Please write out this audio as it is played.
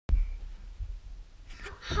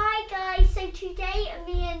guys, so today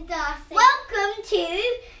me and Darcy. Welcome to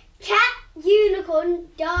Cat Unicorn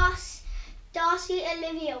Darcy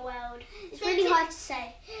Olivia world. It's really hard to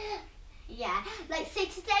say. Yeah, so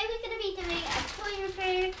today we're going to be doing a toy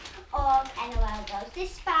review of LOL dolls.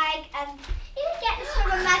 This bag, you can get this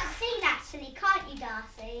from a magazine actually, can't you,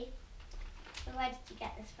 Darcy? So where did you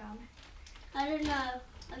get this from? I don't know.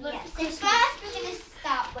 So first we're going to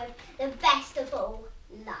start with the best of all,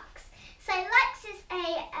 Lux. So Lux is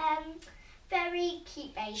a very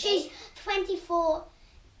cute baby. She's 24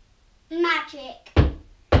 magic.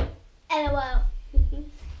 LOL.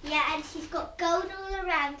 Yeah, and she's got gold all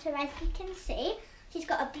around her, as you can see. She's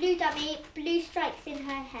got a blue dummy, blue stripes in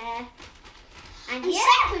her hair. And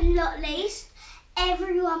second, not least,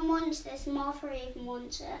 everyone wants this. Martha even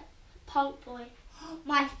wants it. Punk Boy.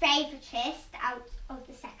 My favouriteest out of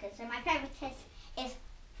the second. So my favouriteest is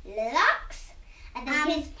Lux, and then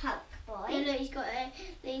here's Punk Boy. Yeah, look,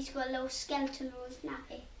 he's got a little skeleton on his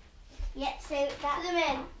nappy. Yep, so Put that's them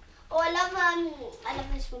in. Oh, I love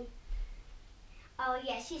this one. Oh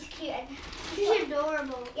yeah, she's cute and She's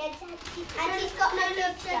adorable. Yeah, and she's got no, her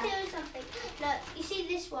look, sister. should I tell you something? Look, you see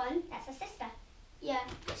this one? That's her sister. Yeah,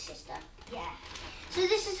 the sister. Yeah. So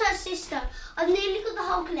this is her sister. I've nearly got the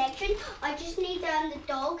whole collection. I just need the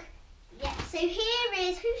dog. Yeah. So here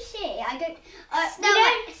is who's she? I don't.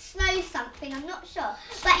 Snow something. I'm not sure.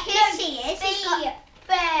 But here she is. She's got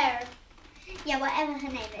Bear. Yeah, whatever her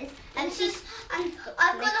name is. And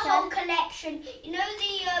I've got the whole collection. You know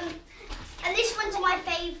and this one's my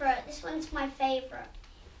favourite. This one's my favourite.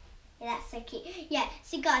 Yeah, that's so cute. Yeah,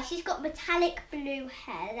 so guys, she's got metallic blue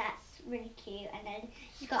hair. That's really cute. And then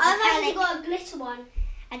she's got I've metallic. actually got a glitter one.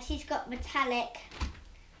 And she's got metallic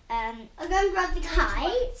I'll go and grab the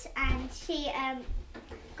tights. And she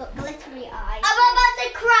got glittery eyes. I'm about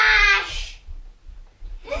to crash.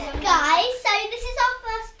 Guys, so this is our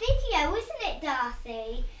first video, isn't it,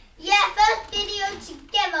 Darcy? Yeah, first video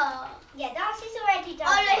together. Yeah, Darcy's already done.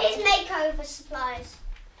 Oh no, here's makeover supplies.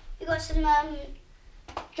 We got some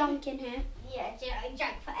junk in here. Yeah,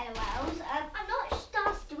 junk for LOLs. I'm not sure,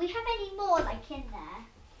 Darcy, do we have any more in there?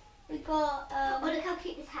 We got oh, look how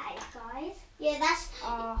cute this hat is, guys. Yeah,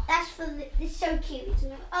 that's for this is so cute,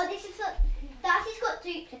 isn't it? Oh, this is for Darcy's got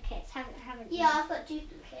duplicates, haven't you? Yeah, I've got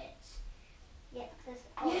duplicates. Yeah, because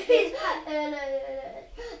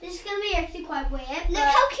this is gonna be actually quite weird. Look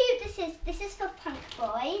how cute this is. This is for Punk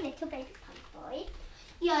Boy, little baby Punk Boy.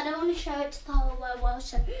 Yeah, I don't want to show it to the whole world.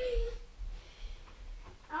 So.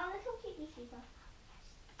 Oh, look how cute these shoes are.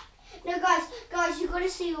 No, guys, you got to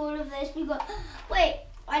see all of this. We got. Wait,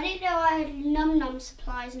 I didn't know I had num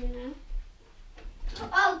supplies in there.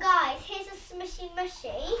 Oh, guys, here's a smooshy mushy.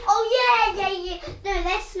 Oh yeah. No,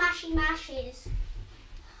 they're smashy mashies.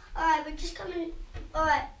 All right, we're just coming. All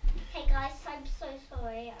right. Hey guys, I'm so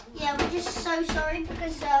sorry. Yeah, we're just so sorry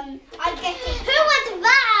because I'm getting. Who wants a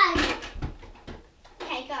van?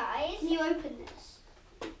 Okay, guys. Can you open this?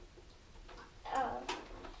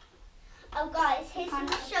 Oh, guys, here's some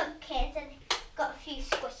Shug Kids and got a few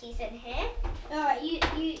squishies in here. All right, you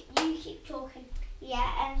keep talking.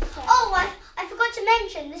 Yeah, and so. Oh, I forgot to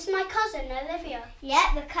mention this is my cousin Olivia.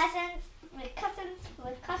 Yeah, we're cousins. We're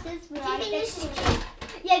cousins. Do you think this is cute?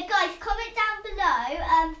 Yeah, guys, comment down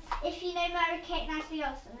below if you know Mary Kate and Ashley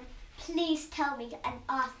Olsen. Please tell me and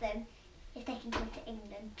ask them if they can come to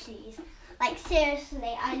England, please. Like,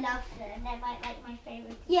 seriously, I love them. They're my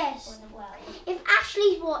favourite people in the world. If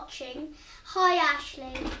Ashley's watching, hi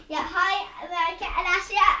Ashley. Yeah, hi Mary Kate and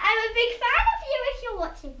Ashley. I'm a big fan of you if you're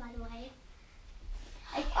watching, by the way.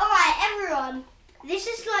 Okay. Alright, everyone. This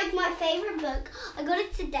is like my favourite book. I got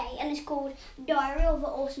it today and it's called Diary of an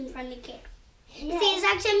Awesome Friendly Kid. Yeah. It's the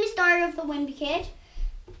exact same as Diary of the Wimpy Kid.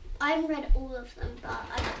 I haven't read all of them, but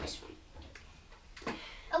I got this one.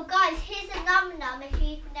 Oh guys, here's a Num Num if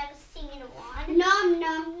you've never seen one. Num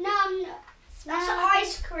Num Num. That's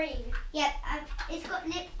ice cream. Yep, it's got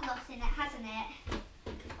lip gloss in it, hasn't it?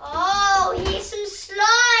 Oh, here's some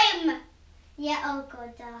slime. Yeah, oh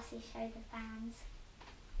god, Darcy, show the fans.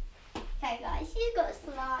 Okay guys, she's got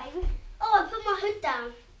slime. Oh, I put my hood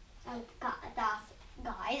down. Oh, Darcy,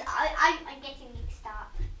 guys, I'm getting mixed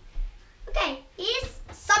up. Okay, here's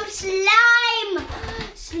some slime.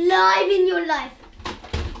 Slime in your life.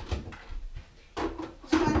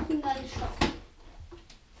 Slime from the shop.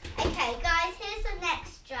 Okay guys, here's the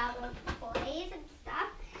next jar of toys and stuff.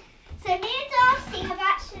 So me and Darcy have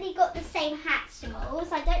actually got the same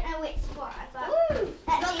hatchimals. I don't know which one, but Ooh,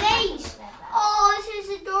 got these. Oh, this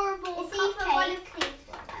is adorable. It's either one of these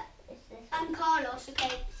ones. And Carlos,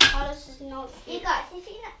 okay. Carlos is not. You guys, if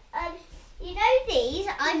you know these,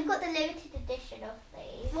 I've got the limited edition of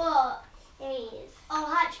these. What? These. Oh,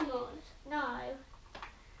 hatchimals. No.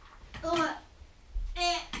 Oh,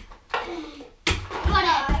 Guys,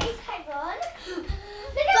 hang on. Look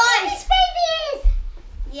at Guys. what this baby is.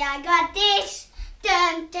 yeah, I got this.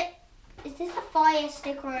 Dun, dun. Is this a fire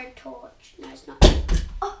stick or a torch? No, it's not. Guys,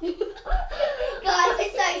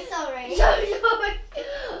 we're so sorry. So sorry.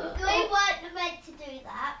 We weren't meant to do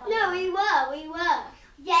that. but- No, we were.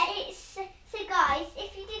 Yeah, it's so guys.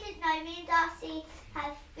 If you didn't know, me and Darcy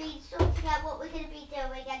have been sorting out what we're going to be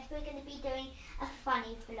doing, and we're going to be doing a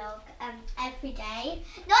funny vlog every day.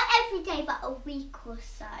 Not every day, but a week or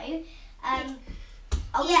so.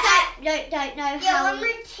 We don't know Yeah, how. when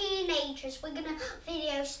we're teenagers, we're gonna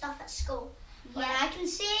video stuff at school. Where Yeah. I can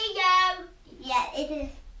see you. Yeah, it is.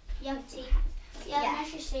 Yeah, see. Yeah. Yeah, I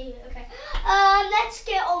should see you. Okay. Let's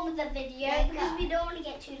get on with the video Yeah, because go. we don't want to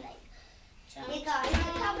get too late. So, Yeah, guys,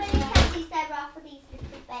 look how many candies there are for these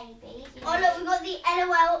little babies. You oh know. look, we got the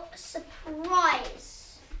LOL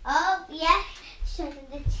surprise. Oh yeah. Show them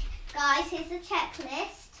the guys. Here's the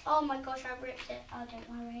checklist. Oh my gosh, I ripped it. Oh, don't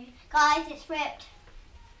worry, guys. It's ripped.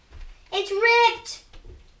 It's ripped.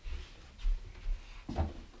 Okay,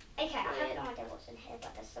 I have no idea what's in here,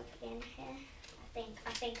 but there's something in here. I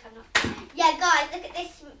think I'm not. Yeah, guys, look at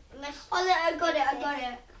this. Oh look, I got it.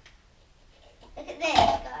 Look at this,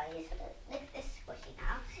 guys. Look at this squishy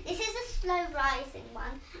now. This is a slow rising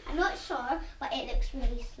one. I'm not sure, but it looks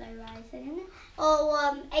really slow rising.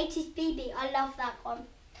 Oh, 80s BB. I love that one.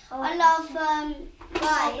 Oh, I love guys.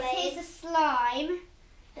 Subway. Here's a slime.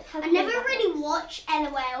 Look how I cool never that really looks. watch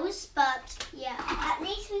LOLs, but yeah. At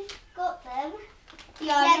least we've got them.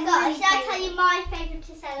 Yeah, Yeah, I'm guys. really Should I tell favourite. you my favourite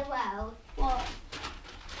to sell well? What?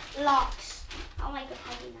 Lux. Oh my god,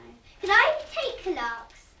 how do you know? Can I take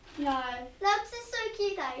Lux? No. Lux is so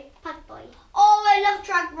cute though. Pug boy. Oh, I love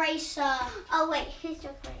Drag Racer. Oh wait, here's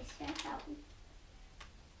your bracelet. That one.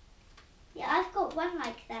 Yeah, I've got one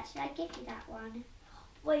like that. Should I give you that one?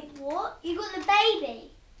 Wait, what? You got the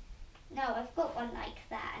baby? No, I've got one like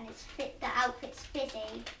that, and it's fit. The outfit's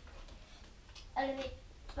fizzy.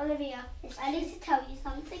 Olivia, It's I need to tell you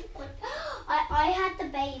something. I had the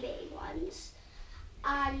baby once,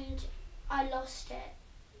 and I lost it.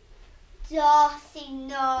 Darcy,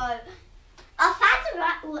 no. Our fans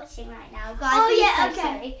are watching right now, guys. Oh, we're yeah, so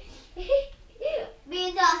okay. sorry. Me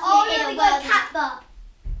and Darcy Oh are in no, a we got world. a cat butt.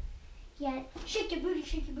 Yeah. Shake your booty,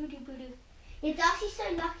 booty. Yeah, Darcy's so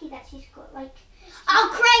lucky that she's got like. I'll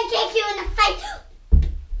crane kick you in the face.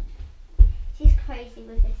 She's crazy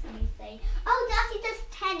with this new thing. Oh, Darcy does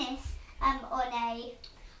tennis on a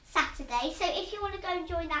Saturday. So if you want to go and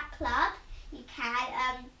join that club, you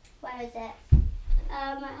can. Where is it?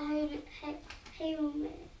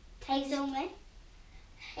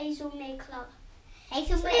 Hazelmere Club.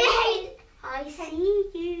 Hazelmere. I see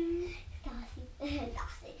you. Darcy.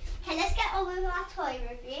 Okay, let's get on with our toy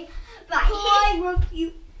review. Right, I love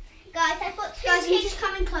you. guys, I've got two. Guys, you things. just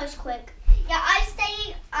come in close quick. Yeah,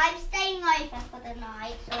 I'm staying over for the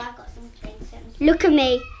night, so I've got some things. Look at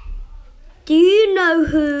me. Do you know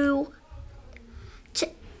who?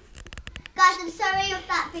 Guys, I'm sorry of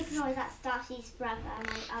that big noise. That's Darcy's brother. And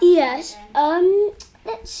Yes.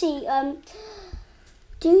 Let's see.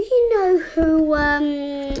 Do you know who?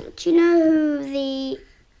 Do you know who the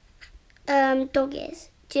dog is?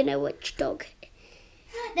 Do you know which dog?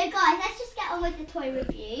 No, guys, let's just get on with the toy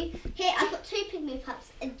review. Here, I've got two pygmy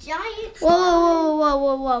pups, a giant.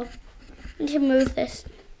 Whoa! I need to move this.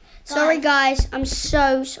 Sorry, guys. I'm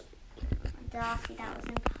so sorry. Darcy, that was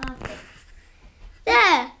imperfect.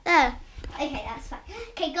 There. Okay, that's fine.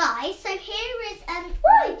 Okay, guys, so here is my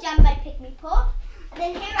jumbo pygmy pop, and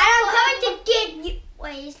then here I'm coming to get you.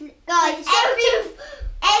 Wait, guys,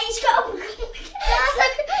 He's got.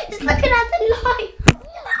 Just looking at the light.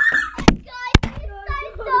 Guys, I'm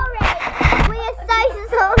so sorry. We are so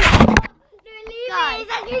sorry. Guys,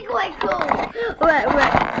 It's actually quite cool.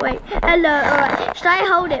 Wait. Hello. Alright. Should I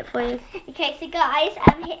hold it for you? okay, so guys,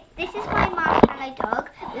 this is my marshmallow dog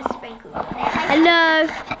with sprinkles on it. Hello.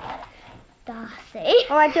 Darcy.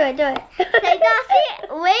 Alright, do it. So Darcy,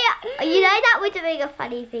 you know that we're doing a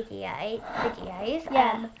funny videos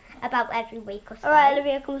Yeah. about every week or so. Alright,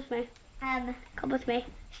 Olivia, come with me. Come with me.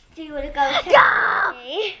 Do you want to go show Yeah!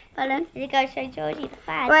 Georgie? Pardon? You go show Georgie the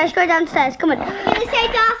fan. Alright, let's go downstairs. Come on. You're going to show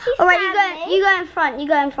Darcy's Alright, family. you go in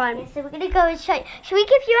front. Okay, so we're going to go and show. Should we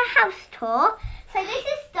give you a house tour? So this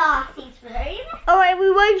is Darcy's room. Alright,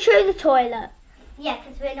 we won't show the toilet. Yeah,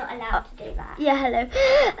 because we're not allowed to do that. Yeah, hello.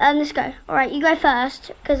 Let's go. Alright, you go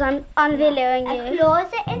first, because I'm videoing A you.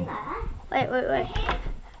 closet in there. Wait. Here.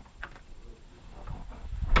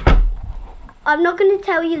 I'm not going to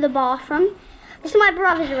tell you the bathroom. This is my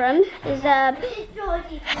brother's room. This is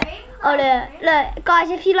Georgie's room. Oh look, guys,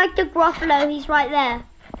 if you like the Gruffalo, he's right there.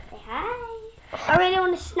 Say hi. I really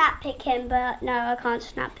want to snap pick him, but no, I can't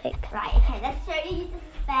snap pick. Right, okay, let's show you the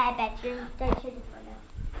spare bedroom. Don't show the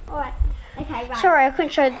toilet. Alright, okay, right. Sorry, I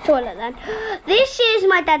couldn't show the toilet then. This is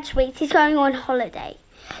my dad's suite. He's going on holiday.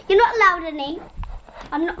 You're not allowed any.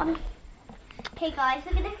 Okay, guys,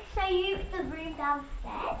 we're going to show you the room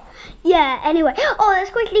downstairs. Yeah, anyway. Oh, let's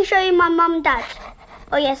quickly show you my mum and dad.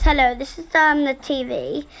 Oh, yes, hello. This is the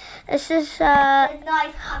TV. This is,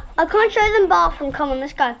 Nice. I can't show them bathroom. Come on,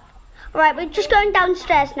 let's go. Alright, we're just going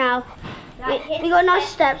downstairs now. Right, We got nice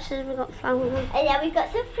steps, we got flowers. And yeah, we've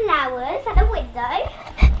got some flowers and a window.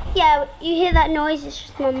 Yeah, you hear that noise? It's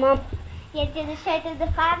just my mum. Yeah, did I show them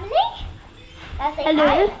the family? Hello,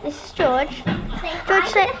 hi. this is George. Say George,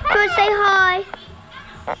 say hi.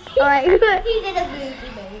 Alright. He's in a moody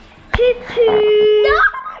mood. Poo-poo. No,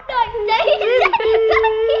 not in the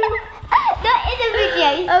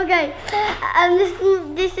videos. Okay,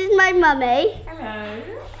 this is my mummy. Hello.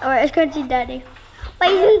 Alright, let's go to daddy. Wait,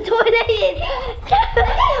 he's in the toilet.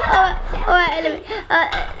 Alright,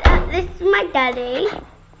 this is my daddy.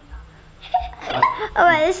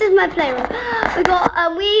 Alright, this is my playroom.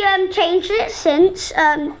 We changed it since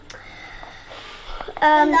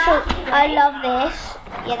so I love this.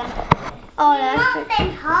 Yeah, that's Oh,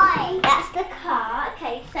 that's hi. That's the car.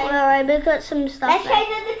 Okay, so alright, we've got some stuff. let's show there.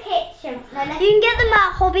 them the kitchen. No, You can get them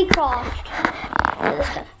at Hobbycraft. Let's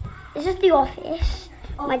go. This is the office.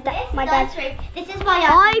 My dad's room. This is my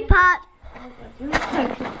iPad.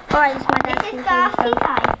 Alright, this is my dad's This is Darcy's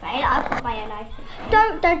iPhone. I've got my own iPhone.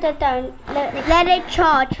 Don't. Let it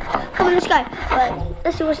charge. Come on, let's go. Right,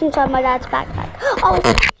 let's see what's inside my dad's backpack. Oh,